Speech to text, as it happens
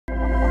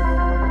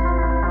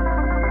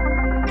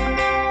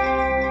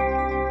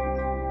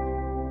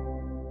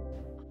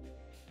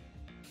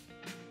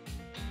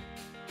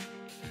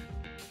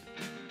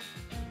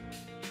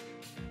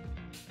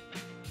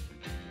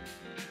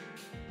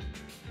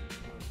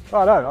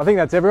Righto, I think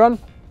that's everyone.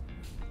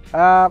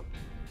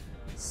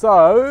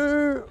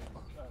 So,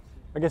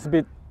 I guess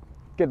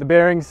get the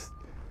bearings.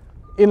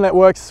 Inlet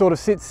Works sort of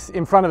sits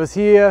in front of us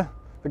here.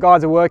 The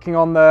guys are working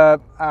on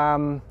the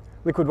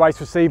liquid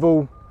waste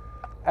receival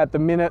at the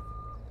minute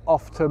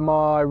off to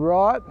my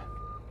right.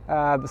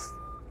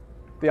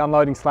 The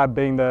unloading slab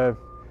being the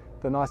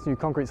nice new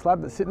concrete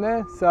slab that's sitting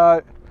there.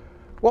 So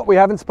what we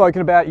haven't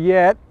spoken about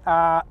yet,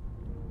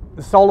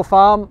 the solar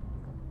farm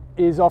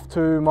is off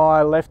to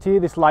my left here,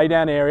 this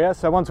laydown area.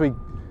 So once we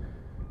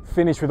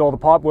finish with all the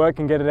pipe work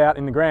and get it out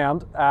in the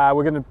ground,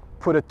 we're going to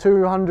put a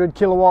 200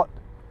 kilowatt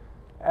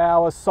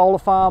hour solar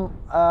farm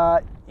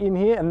in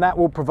here, and that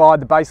will provide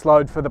the base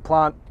load for the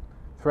plant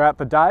throughout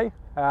the day.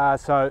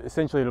 So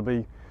essentially it'll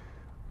be,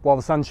 while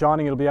the sun's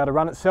shining, it'll be able to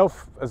run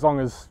itself as long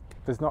as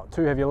there's not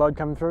too heavy a load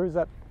coming through. Is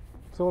that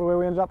sort of where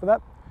we ended up with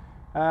that?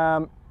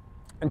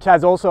 And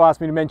Chas also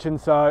asked me to mention,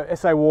 so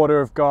SA Water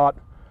have got,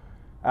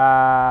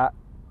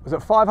 was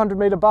it 500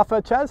 metre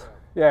buffer, Chas?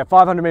 Yeah,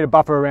 500 metre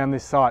buffer around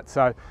this site.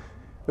 So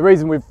the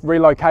reason we've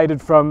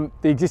relocated from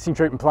the existing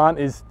treatment plant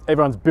is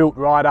everyone's built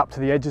right up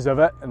to the edges of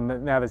it,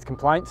 and now there's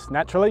complaints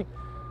naturally.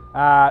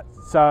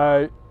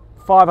 So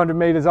 500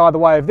 metres either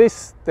way of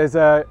this, there's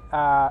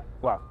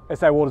well,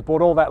 SA Water's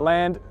bought all that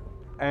land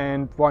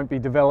and won't be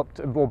developed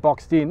or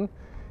boxed in.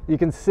 You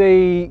can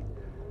see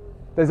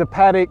there's a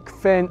paddock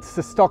fence,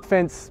 a stock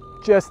fence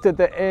just at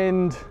the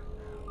end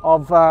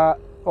of,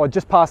 or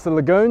just past the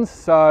lagoons.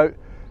 So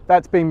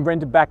that's been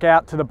rented back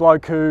out to the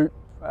bloke who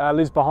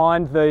lives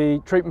behind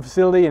the treatment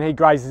facility, and he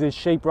grazes his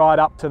sheep right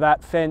up to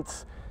that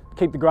fence,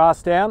 keep the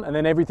grass down, and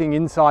then everything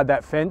inside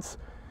that fence,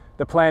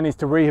 the plan is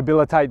to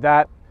rehabilitate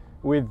that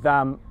with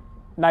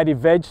native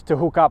veg to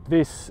hook up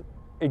this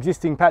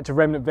existing patch of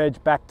remnant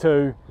veg back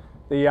to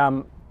the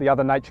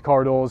other nature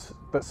corridors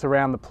that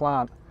surround the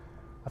plant.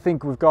 I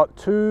think we've got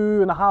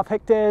 2.5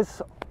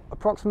 hectares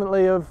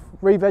approximately of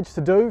re-veg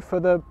to do for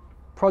the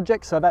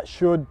project, so that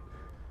should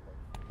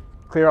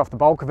clear off the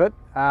bulk of it.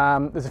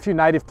 There's a few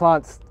native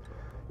plants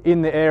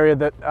in the area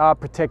that are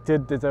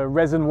protected. There's a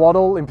resin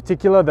wattle in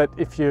particular that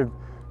if you're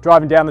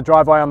driving down the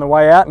driveway on the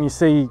way out and you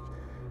see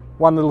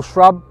one little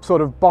shrub sort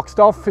of boxed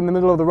off in the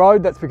middle of the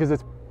road, that's because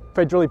it's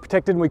federally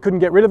protected and we couldn't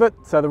get rid of it,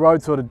 so the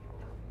road sort of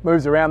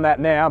moves around that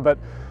now. But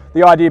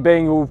the idea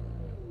being we'll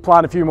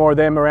plant a few more of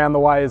them around the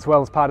way as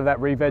well as part of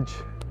that re-veg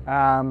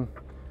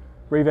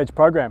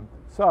program.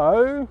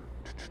 So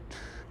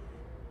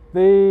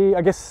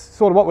I guess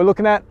sort of what we're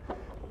looking at,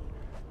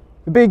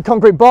 the big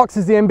concrete box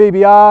is the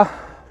MBBR.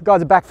 The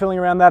guys are backfilling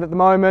around that at the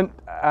moment.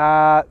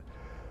 The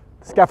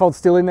scaffold's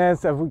still in there,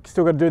 so we've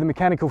still got to do the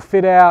mechanical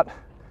fit out.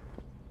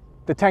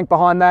 The tank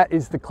behind that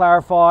is the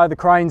clarifier. The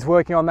crane's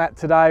working on that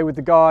today with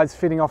the guys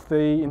fitting off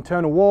the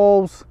internal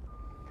walls.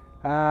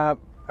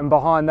 And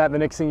behind that, the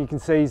next thing you can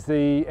see is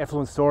the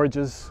effluent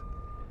storages.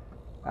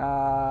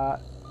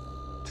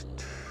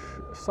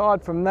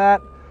 Aside from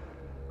that,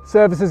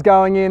 services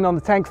going in on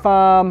the tank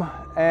farm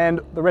and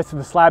the rest of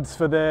the slabs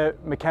for the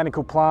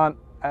mechanical plant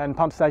and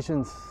pump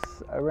stations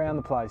around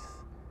the place.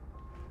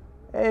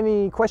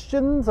 Any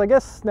questions? I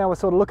guess now we're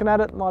sort of looking at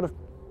it, might have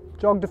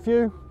jogged a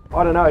few.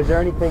 I don't know, is there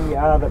anything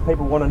that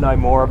people want to know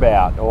more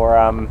about, or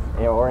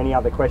any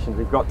other questions?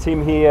 We've got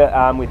Tim here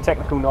with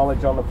technical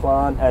knowledge on the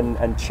plant,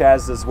 and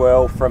Chas as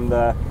well from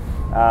the,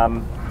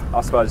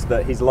 I suppose,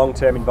 his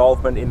long-term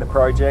involvement in the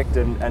project,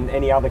 and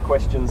any other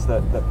questions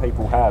that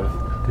people have.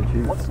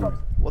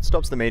 What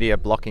stops the media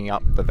blocking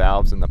up the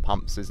valves and the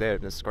pumps? Is there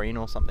a screen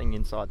or something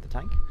inside the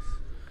tank?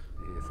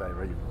 So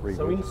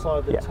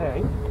inside the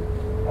tank,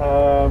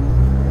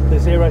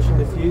 there's aeration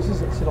diffusers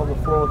that sit on the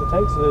floor of the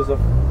tank. So there's a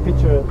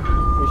picture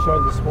we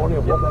showed this morning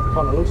of what that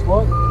kind of looks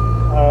like.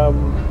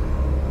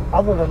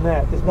 Other than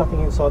that, there's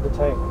nothing inside the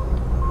tank.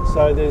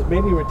 So there's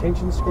media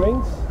retention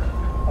screens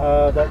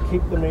that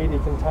keep the media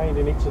contained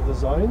in each of the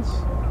zones.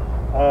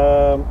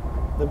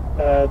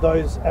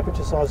 Those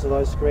aperture size of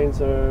those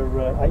screens are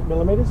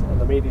 8mm and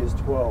the media is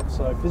 12.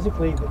 So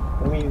physically, the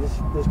media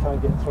just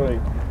can't get through.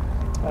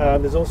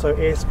 There's also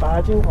air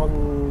sparging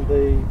on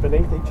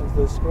beneath each of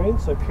the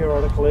screens, so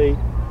periodically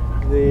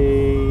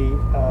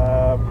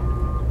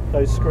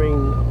those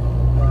screen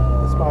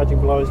sparging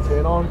blowers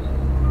turn on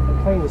and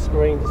clean the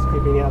screen, just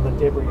keeping out the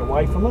debris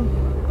away from them.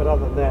 But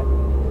other than that,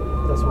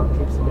 that's what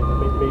keeps the media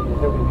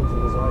heavily into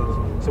the zones.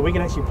 So we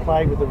can actually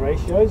play with the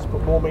ratios,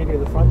 put more media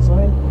in the front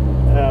zone,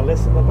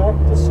 less in the back,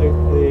 to suit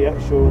the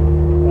actual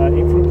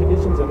influent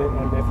conditions and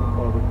effluent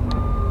quality.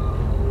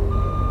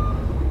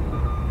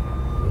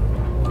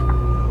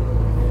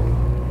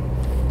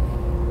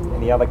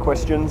 Any other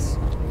questions?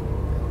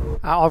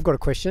 I've got a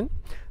question.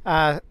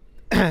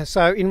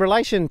 So in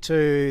relation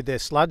to the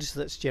sludge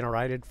that's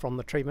generated from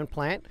the treatment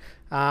plant,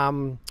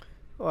 how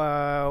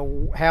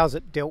is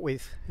it dealt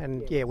with,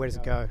 and where does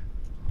it go?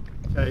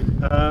 Okay,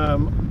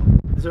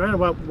 there's around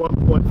about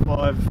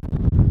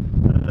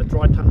 1.5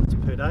 dry tonnes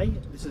per day.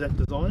 This is at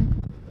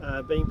design,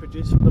 being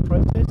produced from the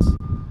process.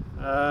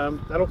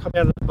 That'll come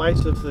out of the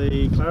base of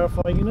the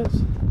clarifier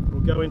units.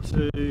 We'll go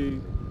into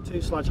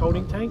 2 sludge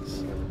holding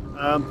tanks.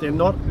 They're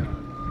not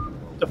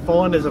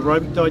defined as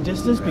aerobic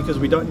digesters because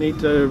we don't need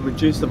to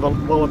reduce the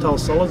volatile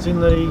solids in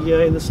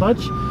the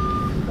sludge.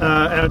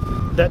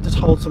 That just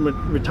holds some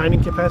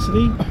retaining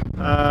capacity,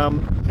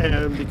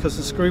 and because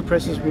the screw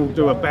presses will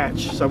do a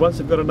batch. So once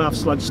they've got enough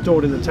sludge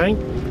stored in the tank,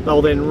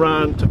 they'll then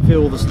run to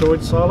fill the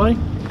storage silo.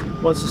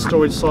 Once the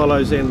storage silo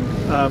is then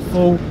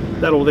full,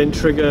 that'll then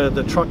trigger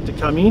the truck to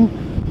come in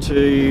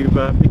to pick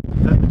up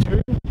that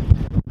material,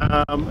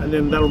 and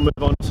then that'll move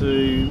on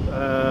to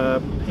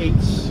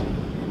Pete's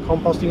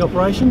composting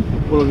operation.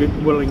 Will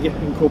get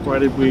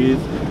incorporated with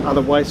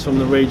other waste from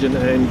the region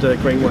and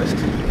green waste.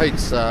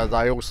 Pete's,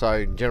 they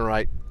also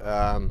generate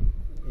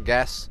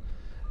gas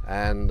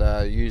and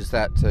use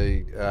that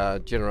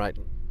to generate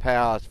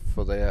power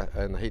for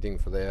and heating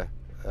for their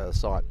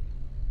site.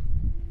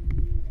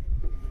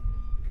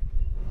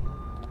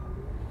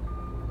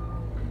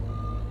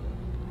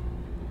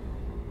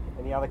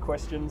 Any other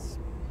questions?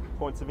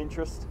 Points of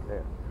interest?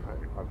 Yeah,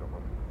 I've got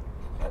one.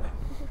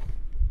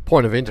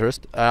 Point of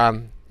interest.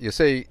 You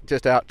see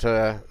just out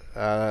to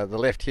the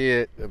left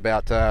here,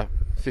 about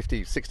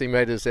 50-60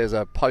 metres, there's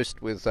a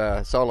post with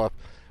a solar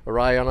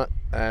array on it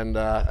and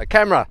a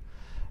camera.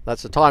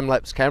 That's a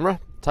time-lapse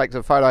camera. Takes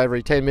a photo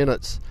every 10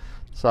 minutes.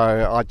 So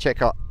I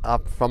check up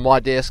from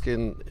my desk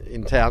in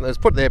town. It's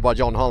put there by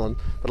John Holland,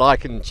 but I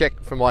can check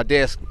from my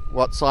desk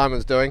what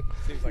Simon's doing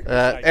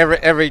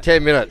every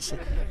 10 minutes.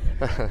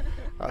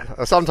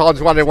 I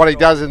sometimes wonder what he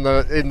does in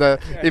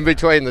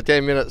between the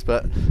 10 minutes,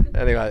 but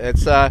anyway,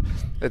 it's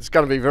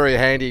going to be very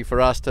handy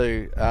for us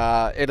to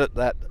edit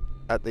that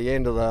at the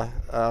end of the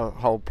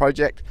whole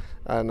project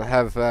and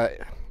have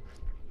that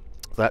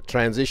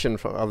transition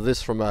of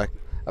this from a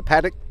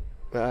paddock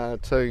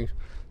to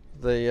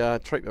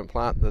the treatment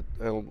plant that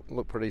will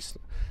look pretty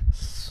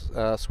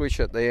swish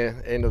at the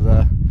end of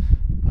the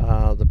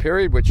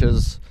period, which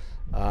is,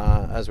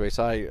 as we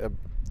say,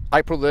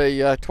 April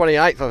the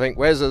 28th, I think,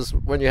 Wes, is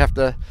when you have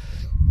to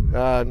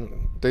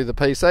do the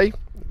PC,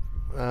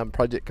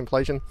 project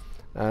completion,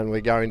 and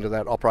we go into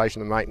that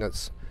operation and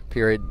maintenance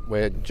period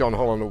where John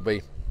Holland will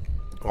be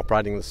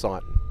operating the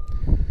site.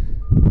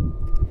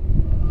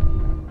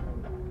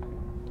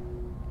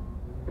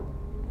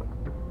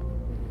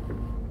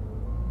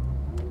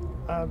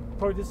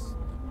 Probably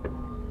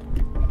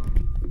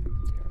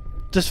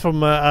just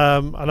from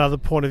another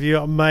point of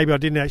view, maybe I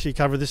didn't actually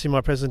cover this in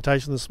my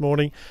presentation this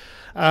morning.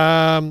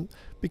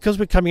 Because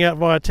we're coming out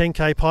via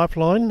 10K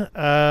pipeline,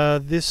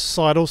 this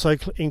site also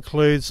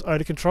includes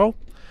odour control.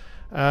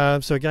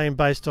 So again,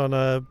 based on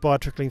a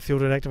biotrickling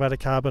filter and activated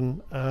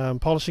carbon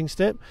polishing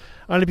step,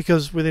 only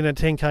because within a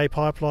 10K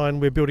pipeline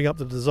we're building up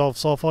the dissolved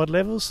sulphide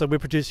levels, so we're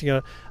producing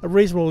a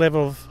reasonable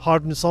level of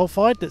hydrogen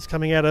sulphide that's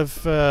coming out of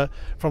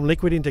from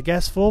liquid into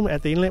gas form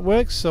at the inlet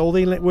works. So all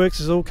the inlet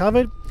works is all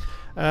covered.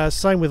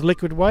 Same with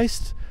liquid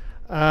waste,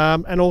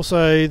 and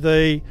also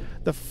the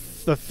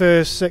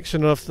first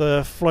section of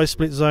the flow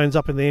split zones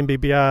up in the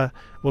MBBR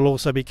will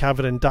also be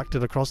covered and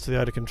ducted across to the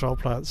odour control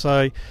plant.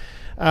 So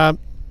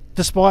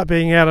despite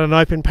being out on an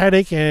open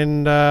paddock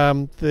and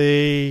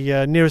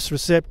the nearest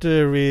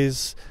receptor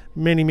is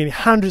many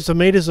hundreds of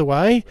metres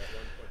away,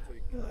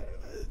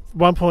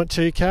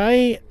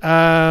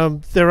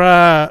 1.2k, there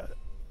are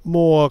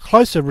more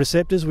closer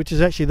receptors, which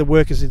is actually the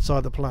workers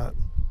inside the plant,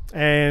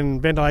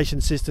 and ventilation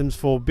systems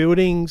for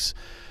buildings.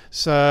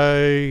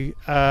 So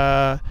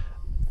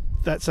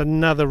that's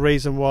another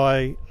reason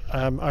why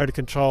odour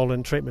control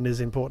and treatment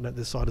is important at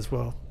this site as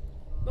well.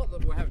 Not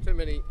that we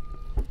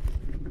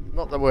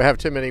have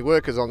too many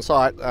workers on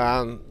site.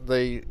 In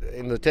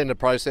the tender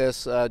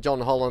process,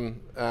 John Holland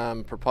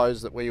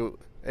proposed that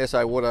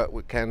SA Water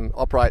can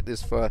operate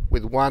this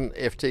with 1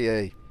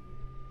 FTE.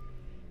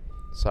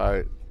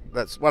 So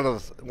that's one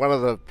of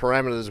the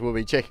parameters we'll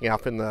be checking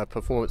up in the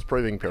performance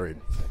proving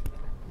period.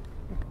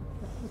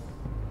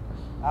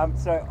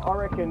 So I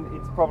reckon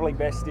it's probably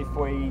best if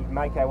we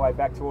make our way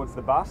back towards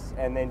the bus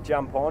and then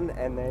jump on,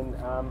 and then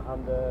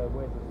under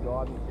Wes's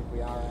guidance, if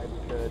we are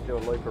able to do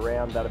a loop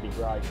around, that'd be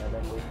great, and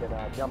then we can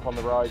jump on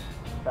the road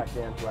back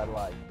down to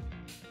Adelaide.